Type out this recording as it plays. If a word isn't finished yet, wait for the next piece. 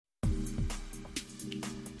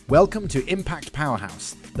Welcome to Impact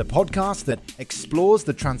Powerhouse, the podcast that explores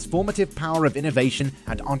the transformative power of innovation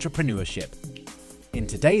and entrepreneurship. In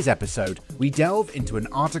today's episode, we delve into an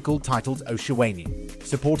article titled Oceanium,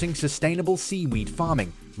 Supporting Sustainable Seaweed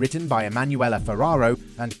Farming, written by Emanuela Ferraro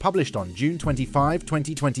and published on June 25,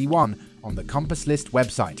 2021 on the Compass List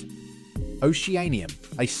website. Oceanium,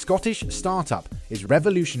 a Scottish startup, is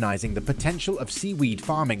revolutionizing the potential of seaweed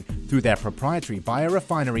farming through their proprietary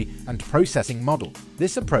biorefinery and processing model.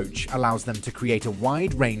 This approach allows them to create a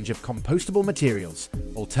wide range of compostable materials,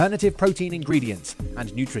 alternative protein ingredients, and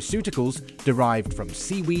nutraceuticals derived from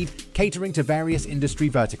seaweed, catering to various industry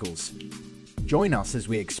verticals. Join us as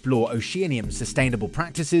we explore Oceanium's sustainable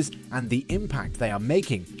practices and the impact they are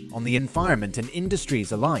making on the environment and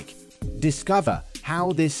industries alike. Discover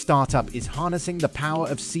how this startup is harnessing the power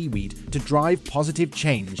of seaweed to drive positive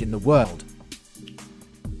change in the world.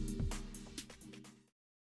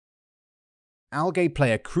 Algae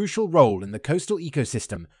play a crucial role in the coastal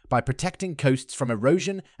ecosystem by protecting coasts from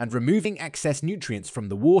erosion and removing excess nutrients from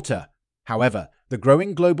the water. However, the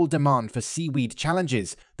growing global demand for seaweed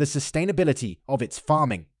challenges the sustainability of its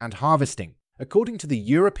farming and harvesting. According to the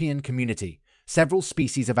European Community, several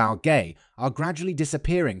species of algae are gradually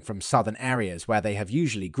disappearing from southern areas where they have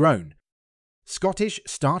usually grown. Scottish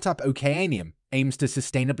startup Oceanium aims to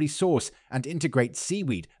sustainably source and integrate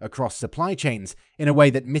seaweed across supply chains in a way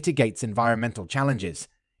that mitigates environmental challenges.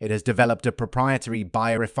 It has developed a proprietary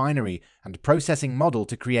biorefinery and processing model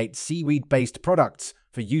to create seaweed-based products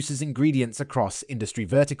for use as ingredients across industry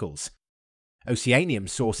verticals. Oceanium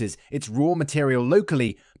sources its raw material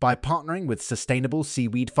locally by partnering with sustainable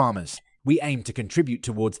seaweed farmers. We aim to contribute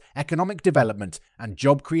towards economic development and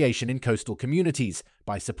job creation in coastal communities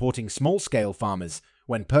by supporting small-scale farmers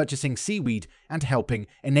when purchasing seaweed and helping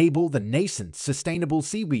enable the nascent sustainable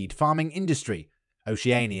seaweed farming industry,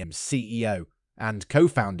 Oceanium's CEO and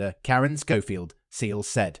co-founder Karen Schofield Seal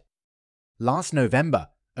said. Last November,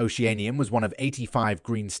 Oceanium was one of 85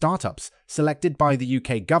 green startups selected by the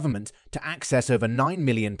UK government to access over £9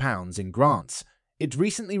 million in grants. It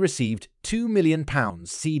recently received £2 million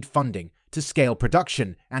seed funding to scale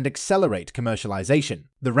production and accelerate commercialization.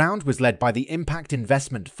 The round was led by the impact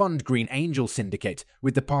investment fund Green Angel Syndicate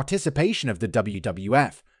with the participation of the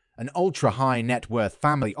WWF, an ultra-high net worth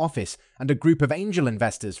family office, and a group of angel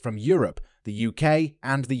investors from Europe, the UK,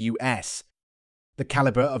 and the US. The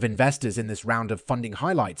caliber of investors in this round of funding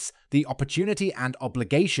highlights the opportunity and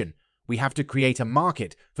obligation we have to create a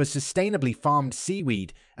market for sustainably farmed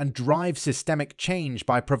seaweed and drive systemic change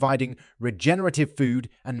by providing regenerative food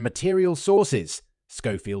and material sources,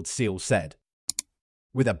 Schofield Seal said.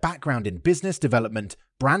 With a background in business development,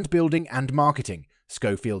 brand building and marketing,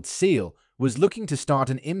 Schofield Seal was looking to start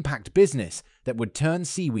an impact business that would turn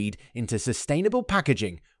seaweed into sustainable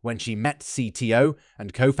packaging when she met CTO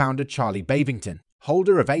and co-founder Charlie Bavington,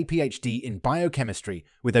 holder of a PhD in biochemistry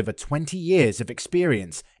with over 20 years of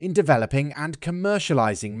experience in developing and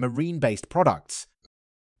commercializing marine-based products.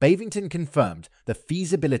 Bavington confirmed the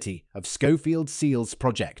feasibility of Schofield Seal's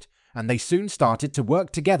project, and they soon started to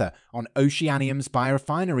work together on Oceanium's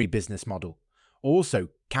biorefinery business model, also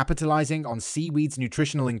capitalizing on seaweed's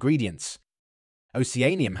nutritional ingredients.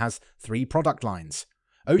 Oceanium has 3 product lines.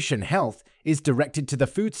 Ocean Health is directed to the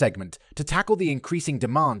food segment to tackle the increasing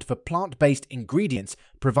demand for plant-based ingredients,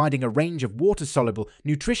 providing a range of water-soluble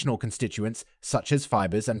nutritional constituents such as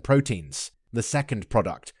fibers and proteins. The second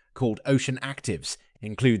product, called Ocean Actives,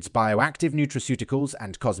 includes bioactive nutraceuticals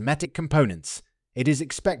and cosmetic components. It is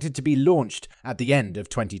expected to be launched at the end of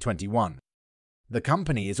 2021. The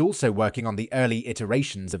company is also working on the early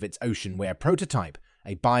iterations of its Oceanware prototype,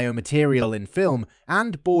 a biomaterial in film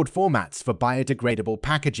and board formats for biodegradable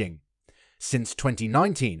packaging. Since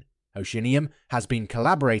 2019, Oceanium has been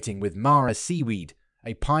collaborating with Mara Seaweed,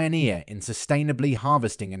 a pioneer in sustainably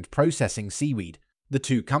harvesting and processing seaweed. The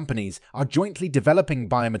two companies are jointly developing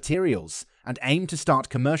biomaterials and aim to start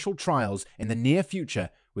commercial trials in the near future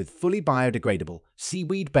with fully biodegradable,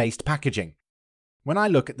 seaweed-based packaging. When I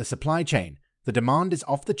look at the supply chain, the demand is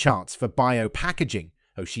off the charts for biopackaging,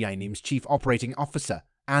 Oceanium's Chief Operating Officer,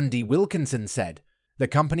 Andy Wilkinson, said. The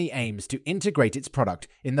company aims to integrate its product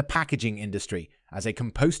in the packaging industry as a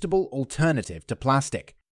compostable alternative to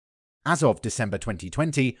plastic. As of December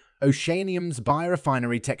 2020, Oceanium's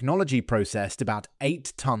biorefinery technology processed about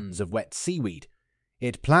 8 tons of wet seaweed.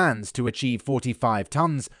 It plans to achieve 45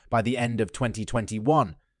 tons by the end of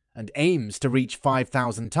 2021 and aims to reach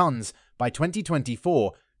 5,000 tons by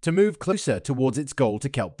 2024 to move closer towards its goal to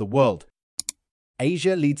kelp the world.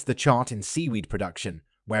 Asia leads the chart in seaweed production,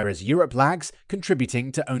 whereas Europe lags,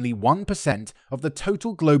 contributing to only 1% of the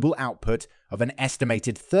total global output of an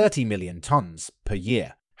estimated 30 million tons per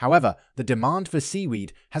year. However, the demand for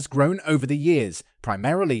seaweed has grown over the years,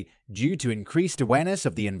 primarily due to increased awareness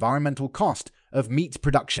of the environmental cost of meat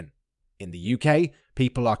production. In the UK,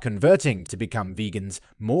 people are converting to become vegans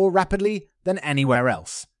more rapidly than anywhere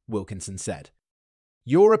else, Wilkinson said.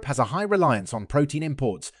 Europe has a high reliance on protein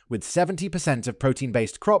imports, with 70% of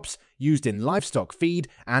protein-based crops used in livestock feed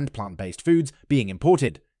and plant-based foods being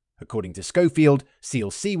imported. According to Schofield, seal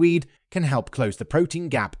seaweed can help close the protein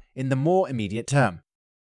gap in the more immediate term.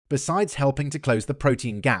 Besides helping to close the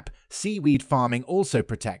protein gap, seaweed farming also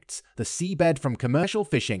protects the seabed from commercial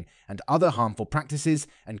fishing and other harmful practices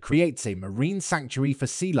and creates a marine sanctuary for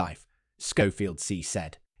sea life, Schofield C.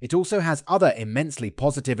 said. It also has other immensely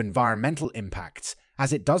positive environmental impacts,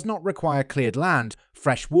 as it does not require cleared land,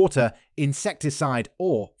 fresh water, insecticide,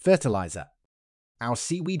 or fertilizer. Our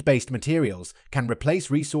seaweed-based materials can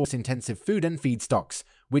replace resource-intensive food and feedstocks,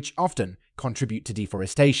 which often contribute to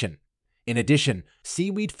deforestation. In addition,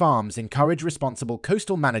 seaweed farms encourage responsible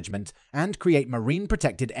coastal management and create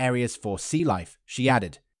marine-protected areas for sea life, she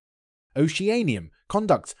added. Oceanium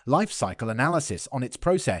conducts life cycle analysis on its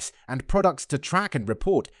process and products to track and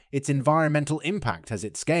report its environmental impact as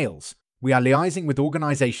it scales. We are liaising with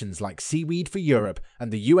organizations like Seaweed for Europe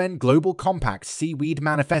and the UN Global Compact Seaweed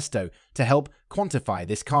Manifesto to help quantify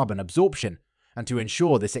this carbon absorption and to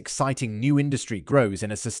ensure this exciting new industry grows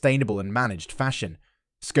in a sustainable and managed fashion,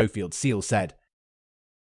 Schofield Seal said.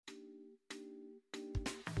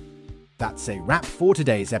 That's a wrap for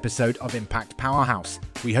today's episode of Impact Powerhouse.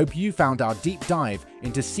 We hope you found our deep dive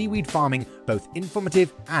into seaweed farming both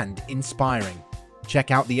informative and inspiring.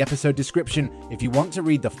 Check out the episode description if you want to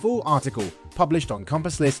read the full article published on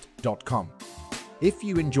compasslist.com. If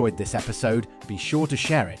you enjoyed this episode, be sure to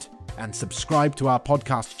share it and subscribe to our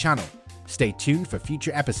podcast channel. Stay tuned for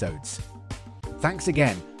future episodes. Thanks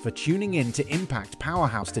again for tuning in to Impact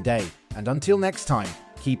Powerhouse today, and until next time,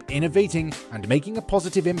 keep innovating and making a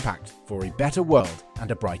positive impact for a better world and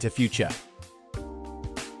a brighter future.